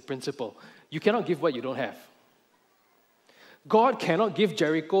it's a principle. You cannot give what you don't have. God cannot give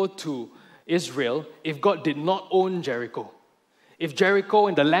Jericho to Israel if God did not own Jericho. If Jericho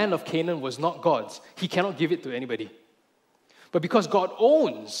and the land of Canaan was not God's, He cannot give it to anybody. But because God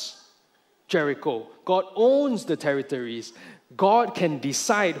owns Jericho, God owns the territories, God can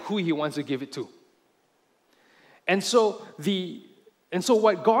decide who He wants to give it to. And so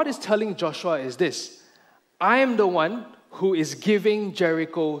what God is telling Joshua is this: I am the one who is giving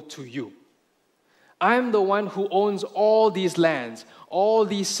Jericho to you. I am the one who owns all these lands, all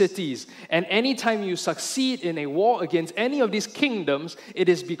these cities. And anytime you succeed in a war against any of these kingdoms, it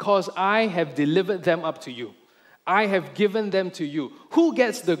is because I have delivered them up to you. I have given them to you. Who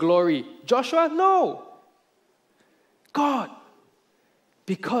gets the glory? Joshua? No. God.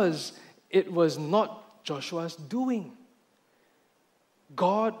 Because it was not Joshua's doing.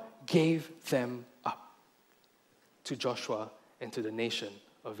 God gave them up to Joshua and to the nation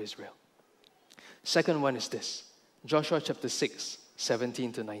of Israel. Second one is this. Joshua chapter 6,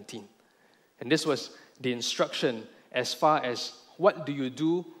 17 to 19. And this was the instruction as far as what do you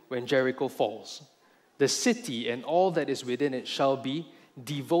do when Jericho falls? The city and all that is within it shall be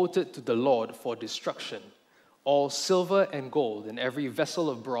devoted to the Lord for destruction. All silver and gold and every vessel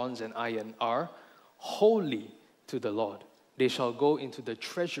of bronze and iron are holy to the Lord. They shall go into the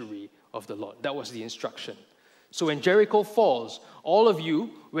treasury of the Lord. That was the instruction. So when Jericho falls, all of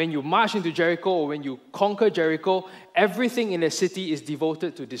you, when you march into Jericho or when you conquer Jericho, everything in the city is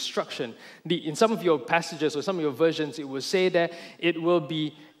devoted to destruction. In some of your passages or some of your versions, it will say that it will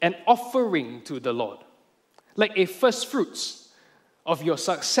be an offering to the Lord. Like a first fruits of your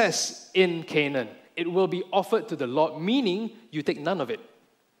success in Canaan. It will be offered to the Lord, meaning you take none of it.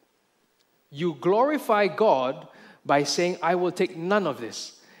 You glorify God by saying, I will take none of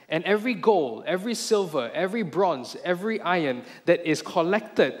this. And every gold, every silver, every bronze, every iron that is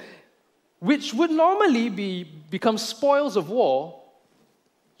collected, which would normally become spoils of war,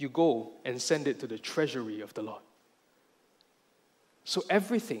 you go and send it to the treasury of the Lord. So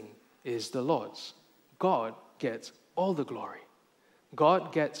everything is the Lord's. God gets all the glory.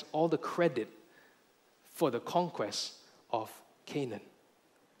 God gets all the credit for the conquest of Canaan.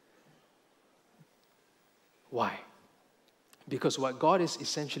 Why? Because what God is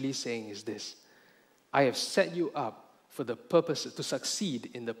essentially saying is this: I have set you up for the purpose to succeed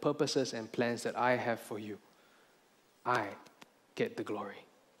in the purposes and plans that I have for you. I get the glory.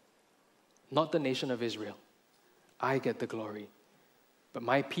 Not the nation of Israel. I get the glory. But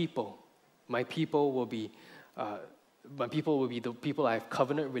my people will be the people I have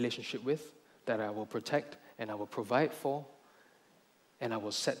covenant relationship with, that I will protect and I will provide for, and I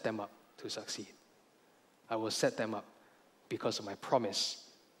will set them up to succeed. I will set them up because of my promise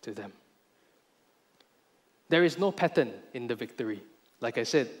to them. There is no pattern in the victory. Like I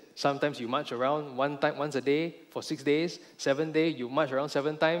said, sometimes you march around once a day for 6 days, 7 days, you march around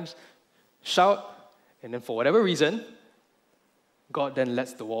 7 times, shout, and then for whatever reason, God then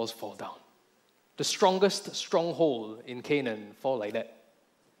lets the walls fall down. The strongest stronghold in Canaan fall like that.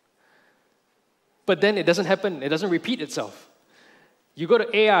 But then it doesn't happen, it doesn't repeat itself. You go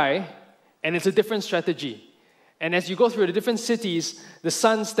to AI, and it's a different strategy. And as you go through the different cities, the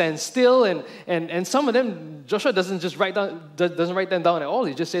sun stands still, and some of them, Joshua doesn't write them down at all.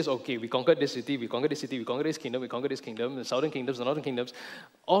 He just says, okay, we conquered this city, we conquered this city, we conquered this kingdom, the southern kingdoms, the northern kingdoms,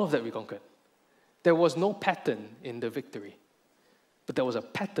 all of that we conquered. There was no pattern in the victory, but there was a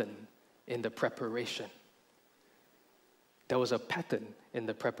pattern in the preparation. There was a pattern in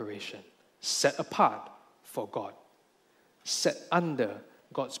the preparation, set apart for God, set under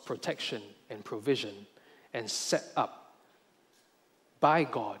God's protection and provision, and set up by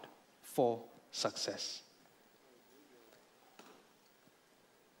God for success.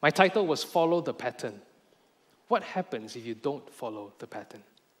 My title was Follow the Pattern. What happens if you don't follow the pattern?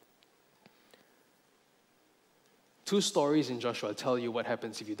 2 stories in Joshua tell you what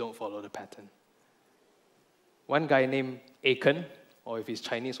happens if you don't follow the pattern. One guy named Achan, or if he's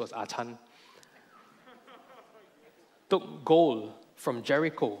Chinese was Achan, took gold from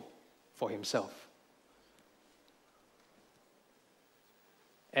Jericho for himself.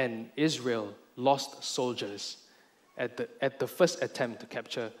 And Israel lost soldiers at the first attempt to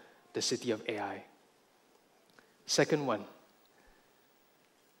capture the city of Ai. Second one,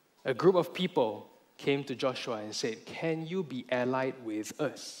 a group of people came to Joshua and said, can you be allied with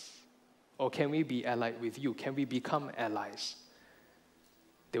us? Or can we be allied with you? Can we become allies?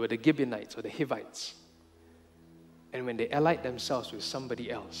 They were the Gibeonites or the Hivites. And when they allied themselves with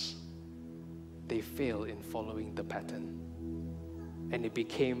somebody else, they failed in following the pattern. And it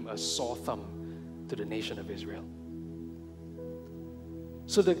became a sore thumb to the nation of Israel.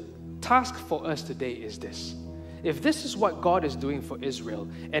 So the task for us today is this. If this is what God is doing for Israel,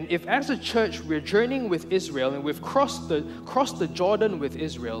 and if as a church we're journeying with Israel and we've crossed the Jordan with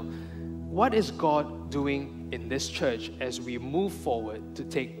Israel, what is God doing in this church as we move forward to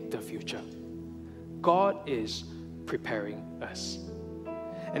take the future? God is preparing us.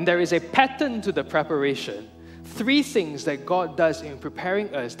 And there is a pattern to the preparation. 3 things that God does in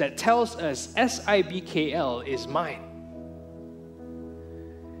preparing us that tells us SIBKL is mine.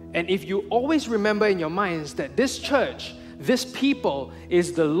 And if you always remember in your minds that this church, this people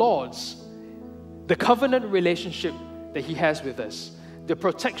is the Lord's, the covenant relationship that He has with us, the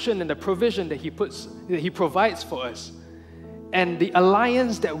protection and the provision that He provides for us, and the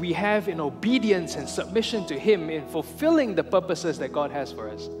alliance that we have in obedience and submission to Him in fulfilling the purposes that God has for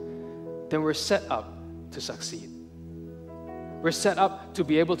us, then we're set up to succeed. We're set up to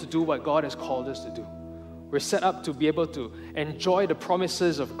be able to do what God has called us to do. We're set up to be able to enjoy the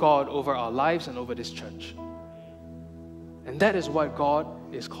promises of God over our lives and over this church. And that is what God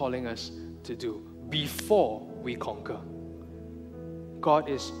is calling us to do before we conquer. God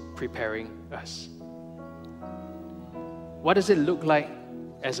is preparing us. What does it look like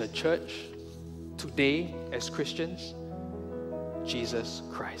as a church today as Christians? Jesus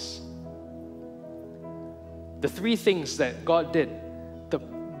Christ. The 3 things that God did,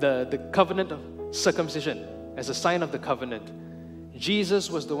 the covenant of circumcision as a sign of the covenant. Jesus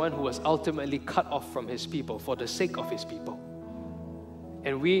was the one who was ultimately cut off from His people for the sake of His people.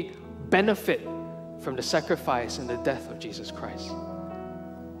 And we benefit from the sacrifice and the death of Jesus Christ.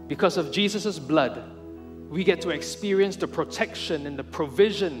 Because of Jesus' blood, we get to experience the protection and the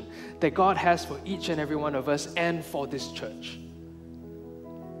provision that God has for each and every one of us and for this church.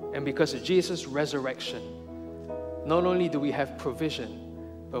 And because of Jesus' resurrection, not only do we have provision,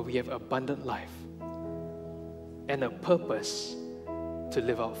 but we have abundant life and a purpose to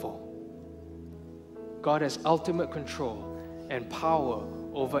live out for. God has ultimate control and power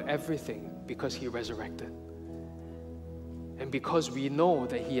over everything because He resurrected. And because we know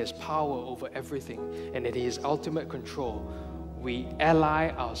that He has power over everything and that He has ultimate control, we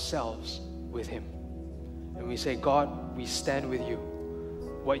ally ourselves with Him. And we say, God, we stand with you.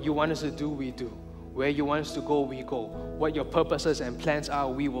 What you want us to do, we do. Where you want us to go, we go. What your purposes and plans are,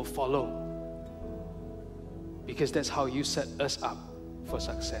 we will follow. Because that's how you set us up for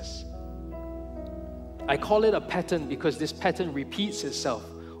success. I call it a pattern because this pattern repeats itself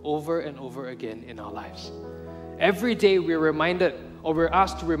over and over again in our lives. Every day we're reminded, or we're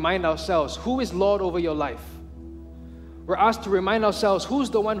asked to remind ourselves, who is Lord over your life? We're asked to remind ourselves, who's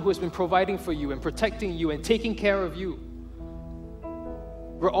the one who has been providing for you and protecting you and taking care of you?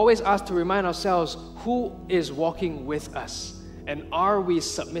 We're always asked to remind ourselves, who is walking with us? And are we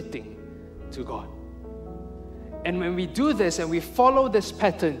submitting to God? And when we do this and we follow this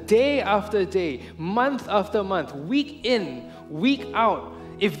pattern day after day, month after month, week in, week out,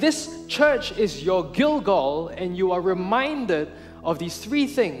 if this church is your Gilgal and you are reminded of these three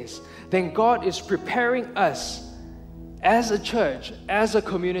things, then God is preparing us as a church, as a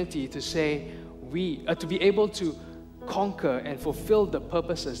community to say, to be able to conquer and fulfill the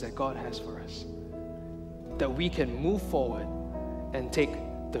purposes that God has for us. That we can move forward and take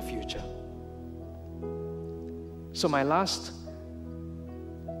the future. So my last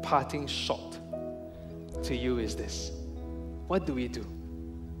parting shot to you is this. What do we do?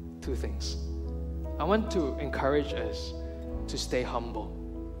 Two things. I want to encourage us to stay humble.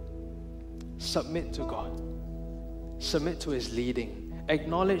 Submit to God. Submit to His leading.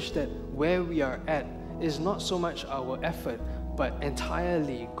 Acknowledge that where we are at is not so much our effort, but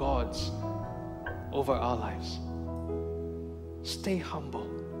entirely God's over our lives. Stay humble.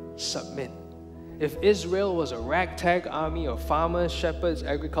 Submit. If Israel was a ragtag army of farmers, shepherds,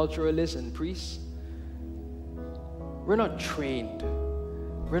 agriculturalists, and priests, we're not trained.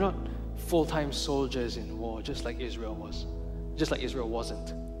 We're not full-time soldiers in war, just like Israel was. Just like Israel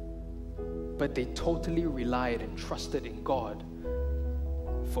wasn't. But they totally relied and trusted in God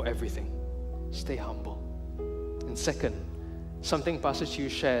for everything. Stay humble. And second, something Pastor Chiu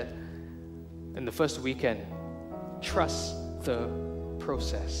shared in the first weekend, trust the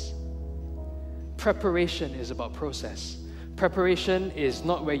process. Preparation is about process. Preparation is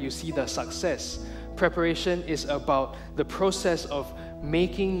not where you see the success. Preparation is about the process of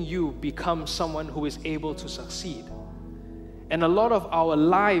making you become someone who is able to succeed. And a lot of our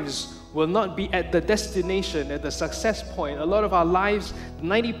lives will not be at the destination, at the success point. A lot of our lives,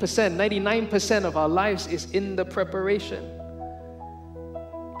 90%, 99% of our lives is in the preparation.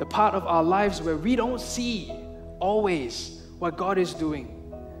 The part of our lives where we don't see always what God is doing.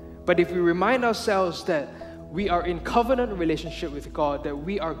 But if we remind ourselves that we are in covenant relationship with God, that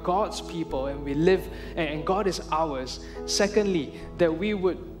we are God's people and we live, and God is ours. Secondly, that we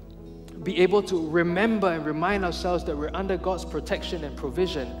would be able to remember and remind ourselves that we're under God's protection and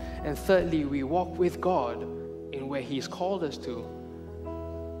provision. And thirdly, we walk with God in where He's called us to.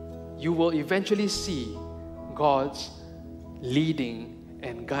 You will eventually see God's leading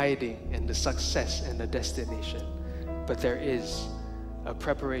and guiding and the success and the destination. But there is a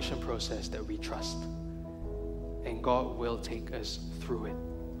preparation process that we trust. And God will take us through it.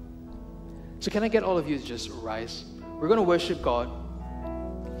 So can I get all of you to just rise? We're going to worship God.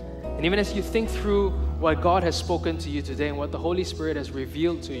 And even as you think through what God has spoken to you today and what the Holy Spirit has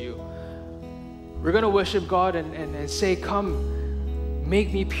revealed to you, we're going to worship God and say, come,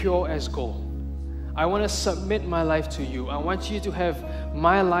 make me pure as gold. I want to submit my life to you. I want you to have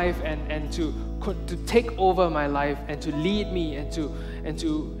my life and to take over my life and to lead me and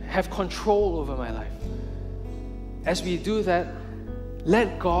to have control over my life. As we do that,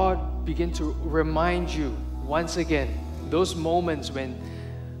 let God begin to remind you once again those moments when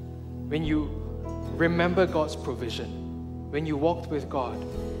you remember God's provision, when you walked with God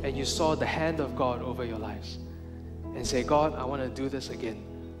and you saw the hand of God over your lives, and say, God, I want to do this again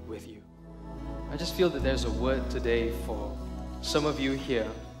with you. I just feel that there's a word today for some of you here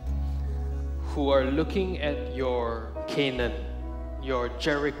who are looking at your Canaan, your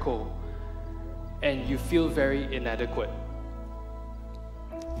Jericho, and you feel very inadequate.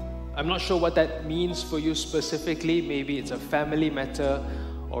 I'm not sure what that means for you specifically. Maybe it's a family matter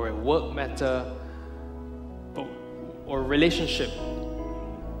or a work matter or relationship.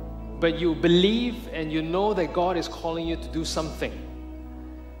 But you believe and you know that God is calling you to do something,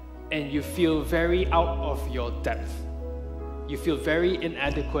 and you feel very out of your depth. You feel very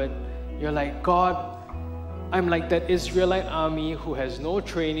inadequate. You're like, God, I'm like that Israelite army who has no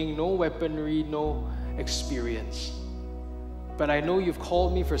training, no weaponry, no experience. But I know you've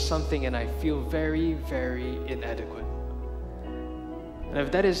called me for something and I feel very, very inadequate. And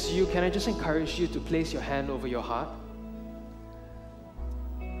if that is you, can I just encourage you to place your hand over your heart?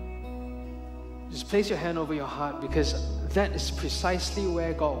 Just place your hand over your heart, because that is precisely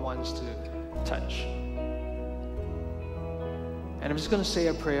where God wants to touch. And I'm just going to say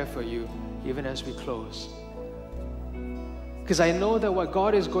a prayer for you even as we close. Because I know that what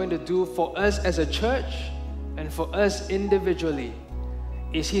God is going to do for us as a church and for us individually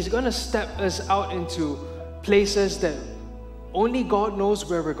is He's going to step us out into places that only God knows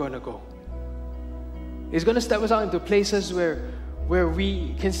where we're going to go. He's going to step us out into places where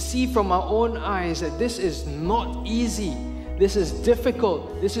we can see from our own eyes that this is not easy, this is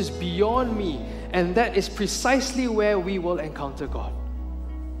difficult, this is beyond me, and that is precisely where we will encounter God.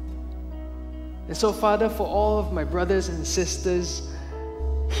 And so, Father, for all of my brothers and sisters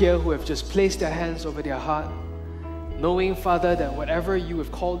here who have just placed their hands over their heart, knowing, Father, that whatever you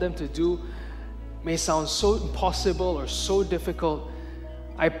have called them to do may sound so impossible or so difficult,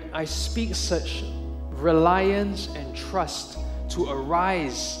 I speak such reliance and trust to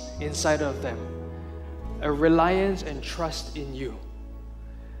arise inside of them. A reliance and trust in you.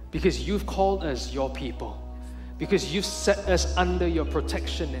 Because you've called us your people. Because you've set us under your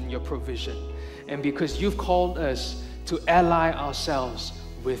protection and your provision. And because you've called us to ally ourselves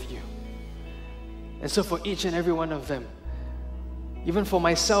with you. And so for each and every one of them, even for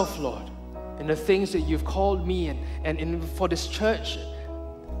myself, Lord, and the things that you've called me and for this church,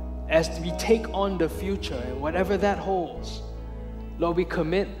 as we take on the future and whatever that holds, Lord, we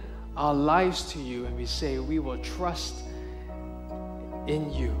commit our lives to you and we say we will trust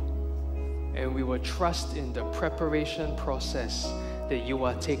in you and we will trust in the preparation process that you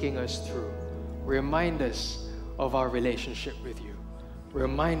are taking us through. Remind us of our relationship with you.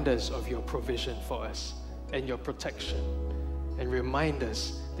 Remind us of your provision for us and your protection. And remind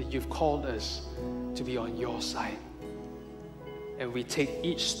us that you've called us to be on your side. And we take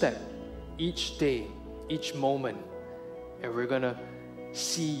each step, each day, each moment, and we're going to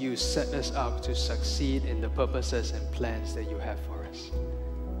see you set us up to succeed in the purposes and plans that you have for us.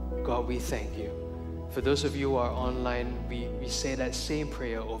 God, we thank you. For those of you who are online, we say that same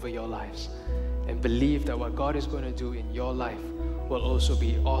prayer over your lives and believe that what God is going to do in your life will also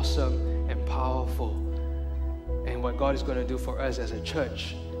be awesome and powerful. And what God is going to do for us as a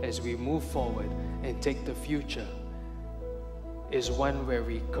church as we move forward and take the future is one where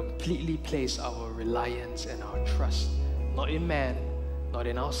we completely place our reliance and our trust, not in man, not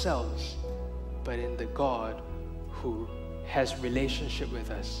in ourselves, but in the God who has relationship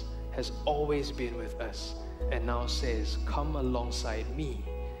with us, has always been with us, and now says, come alongside me,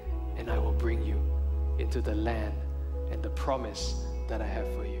 and I will bring you into the land and the promise that I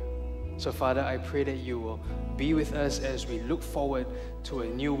have for you. So, Father, I pray that you will be with us as we look forward to a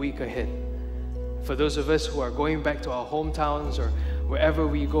new week ahead. For those of us who are going back to our hometowns or wherever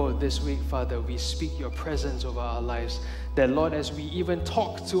we go this week, Father, we speak your presence over our lives. That, Lord, as we even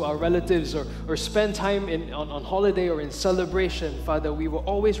talk to our relatives or spend time on holiday or in celebration, Father, we will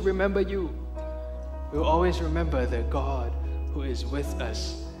always remember you. We will always remember the God who is with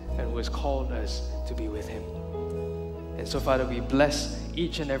us and who has called us to be with him. And so, Father, we bless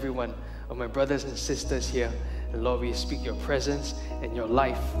each and every one of my brothers and sisters here. And Lord, we speak your presence and your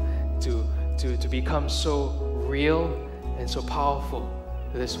life to become so real and so powerful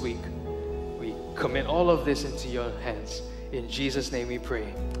this week. We commit all of this into your hands. In Jesus' name we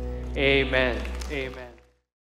pray. Amen. Amen.